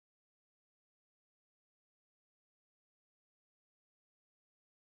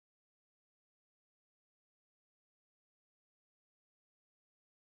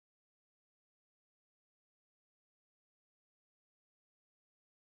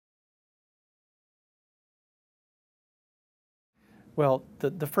Well,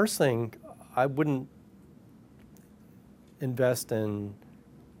 the first thing, I wouldn't invest in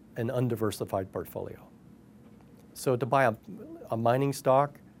an undiversified portfolio. So to buy a mining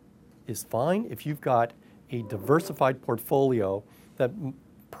stock is fine if you've got a diversified portfolio that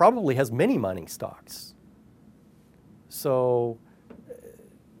probably has many mining stocks. So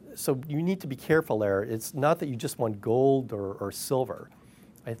you need to be careful there. It's not that you just want gold or silver.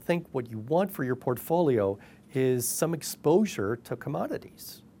 I think what you want for your portfolio is some exposure to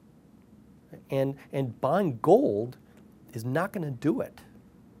commodities. And buying gold is not going to do it.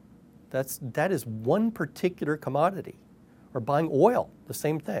 That is one particular commodity. Or buying oil, the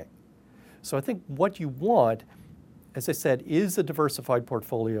same thing. So I think what you want, as I said, is a diversified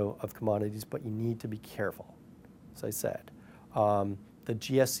portfolio of commodities, but you need to be careful, as I said. The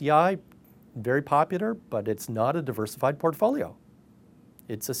GSCI, very popular, but it's not a diversified portfolio.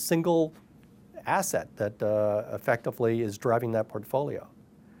 It's a single asset that effectively is driving that portfolio.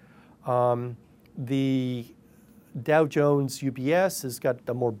 The Dow Jones UBS has got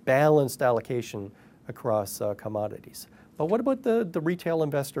a more balanced allocation across commodities. But what about the retail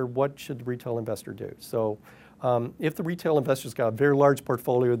investor? What should the retail investor do? So if the retail investor's got a very large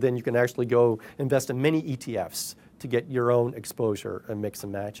portfolio, then you can actually go invest in many ETFs to get your own exposure and mix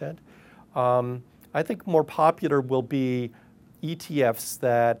and match it. I think more popular will be ETFs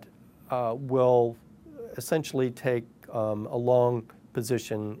that will essentially take a long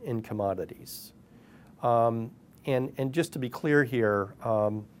position in commodities. And just to be clear here,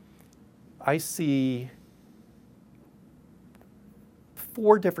 I see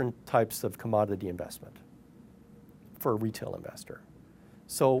 4 different types of commodity investment for a retail investor.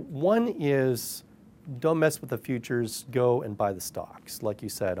 So one is don't mess with the futures, go and buy the stocks, like you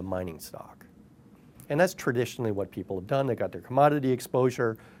said, a mining stock. And that's traditionally what people have done. They got their commodity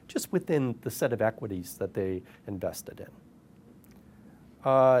exposure just within the set of equities that they invested in.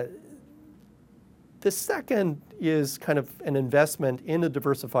 The second is kind of an investment in a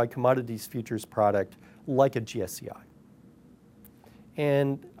diversified commodities futures product like a GSCI.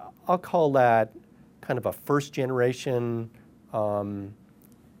 And I'll call that kind of a first generation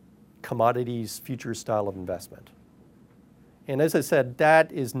commodities futures style of investment. And as I said,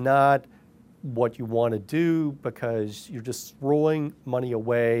 that is not what you want to do because you're just throwing money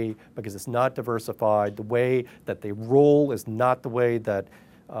away because it's not diversified. The way that they roll is not the way that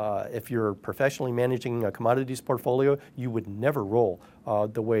if you're professionally managing a commodities portfolio, you would never roll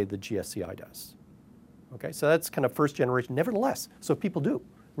the way the GSCI does. Okay, so that's kind of first generation. Nevertheless, so people do.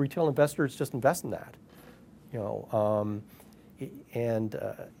 Retail investors just invest in that, and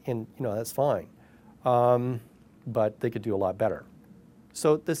that's fine. But they could do a lot better.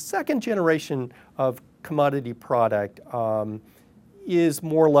 So the second generation of commodity product is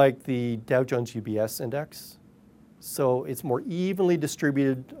more like the Dow Jones UBS index. So it's more evenly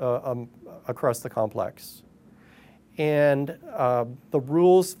distributed across the complex. And the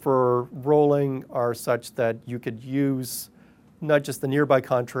rules for rolling are such that you could use not just the nearby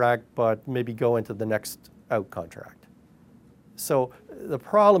contract, but maybe go into the next out contract. So the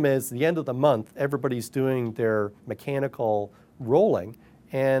problem is, at the end of the month, everybody's doing their mechanical rolling,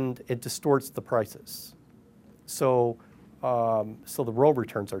 and it distorts the prices. So the roll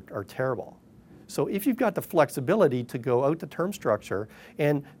returns are terrible. So if you've got the flexibility to go out to term structure,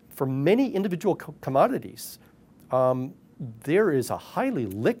 and for many individual commodities, there is a highly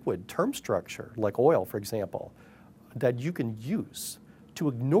liquid term structure, like oil, for example, that you can use. To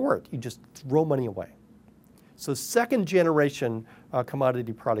ignore it, you just throw money away. So second generation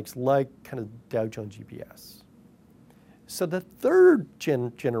commodity products like kind of Dow Jones UBS. So the third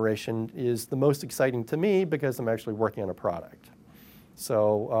generation is the most exciting to me because I'm actually working on a product.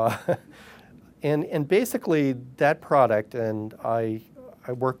 So, and basically that product, and I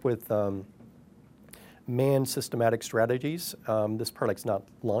work with Man Systematic Strategies. This product's not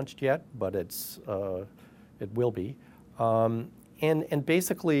launched yet, but it will be. And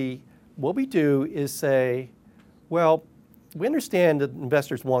basically what we do is say, well, we understand that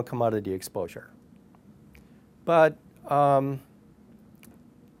investors want commodity exposure, but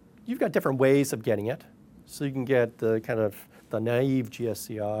you've got different ways of getting it. So you can get the kind of the naive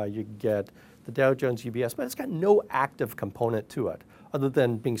GSCI, you can get the Dow Jones UBS, but it's got no active component to it other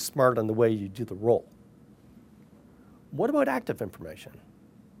than being smart on the way you do the roll. What about active information?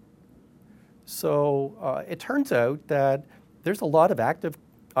 So it turns out that there's a lot of active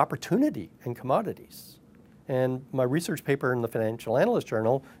opportunity in commodities. And my research paper in the Financial Analyst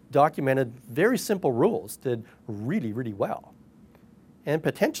Journal documented very simple rules, did really, really well. And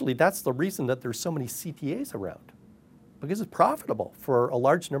potentially that's the reason that there's so many CTAs around, because it's profitable for a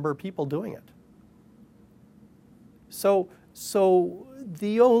large number of people doing it. So So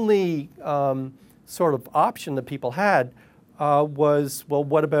the only sort of option that people had was, well,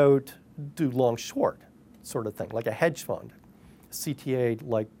 what about do long short sort of thing, like a hedge fund,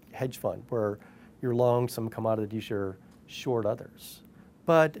 CTA-like hedge fund, where you're long some commodities, you're short others.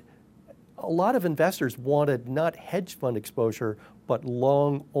 But a lot of investors wanted not hedge fund exposure, but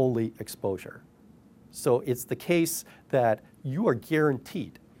long-only exposure. So it's the case that you are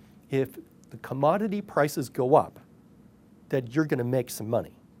guaranteed if the commodity prices go up, that you're going to make some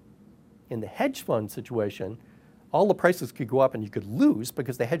money. In the hedge fund situation, all the prices could go up and you could lose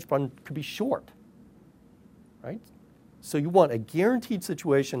because the hedge fund could be short, right? So you want a guaranteed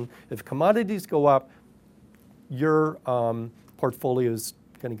situation. If commodities go up, your portfolio is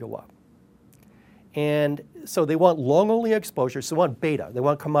going to go up. And so they want long-only exposure, so they want beta. They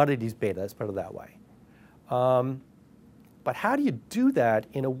want commodities beta, let's put it that way. But how do you do that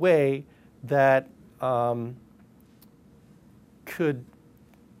in a way that could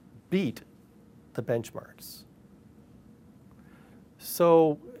beat the benchmarks?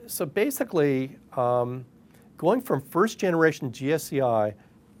 So basically, going from first generation GSCI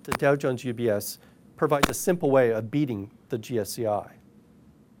to Dow Jones UBS provides a simple way of beating the GSCI.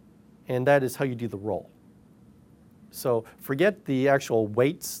 And that is how you do the roll. So forget the actual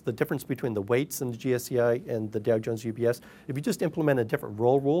weights, the difference between the weights in the GSCI and the Dow Jones UBS. If you just implement a different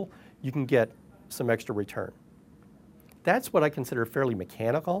roll rule, you can get some extra return. That's what I consider fairly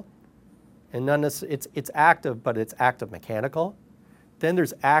mechanical. And none of it's active, but it's active mechanical. Then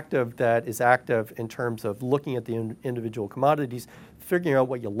there's active that is active in terms of looking at the individual commodities, figuring out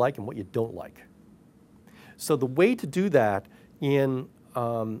what you like and what you don't like. So the way to do that in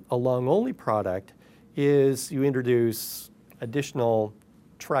a long-only product is you introduce additional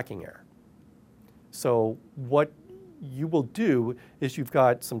tracking error. So what you will do is you've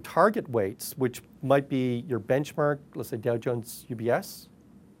got some target weights, which might be your benchmark, let's say Dow Jones UBS.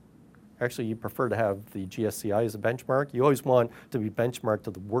 Actually, you prefer to have the GSCI as a benchmark. You always want to be benchmarked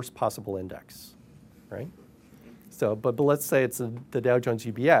to the worst possible index, right? So, but let's say it's the Dow Jones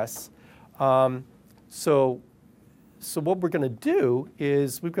UBS. So what we're going to do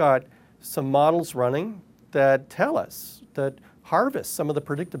is we've got some models running that tell us, that harvest some of the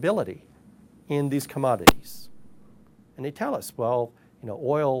predictability in these commodities. And they tell us, well, you know,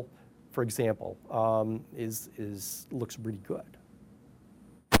 oil, for example, looks really good.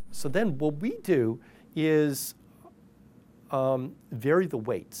 So then what we do is vary the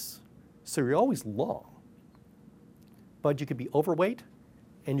weights. So you're always long, but you could be overweight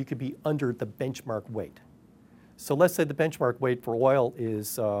and you could be under the benchmark weight. So let's say the benchmark weight for oil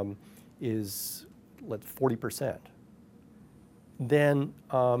is let's 40%. Then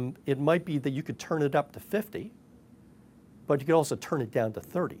it might be that you could turn it up to 50, but you could also turn it down to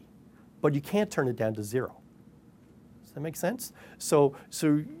 30. But you can't turn it down to 0. Does that make sense? So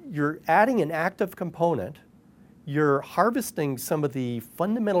you're adding an active component. You're harvesting some of the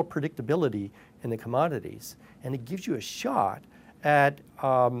fundamental predictability in the commodities, and it gives you a shot at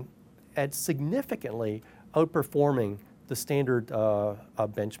significantly outperforming the standard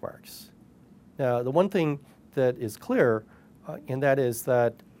benchmarks. Now, the one thing that is clear, and that is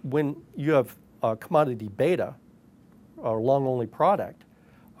that when you have a commodity beta, or long-only product,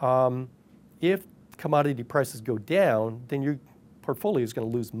 if commodity prices go down, then your portfolio is going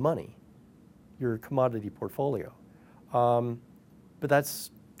to lose money, your commodity portfolio. But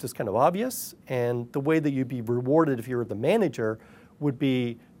that's just kind of obvious, and the way that you'd be rewarded if you were the manager would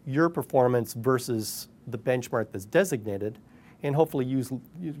be your performance versus the benchmark that's designated, and hopefully you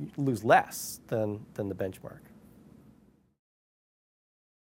lose less than the benchmark.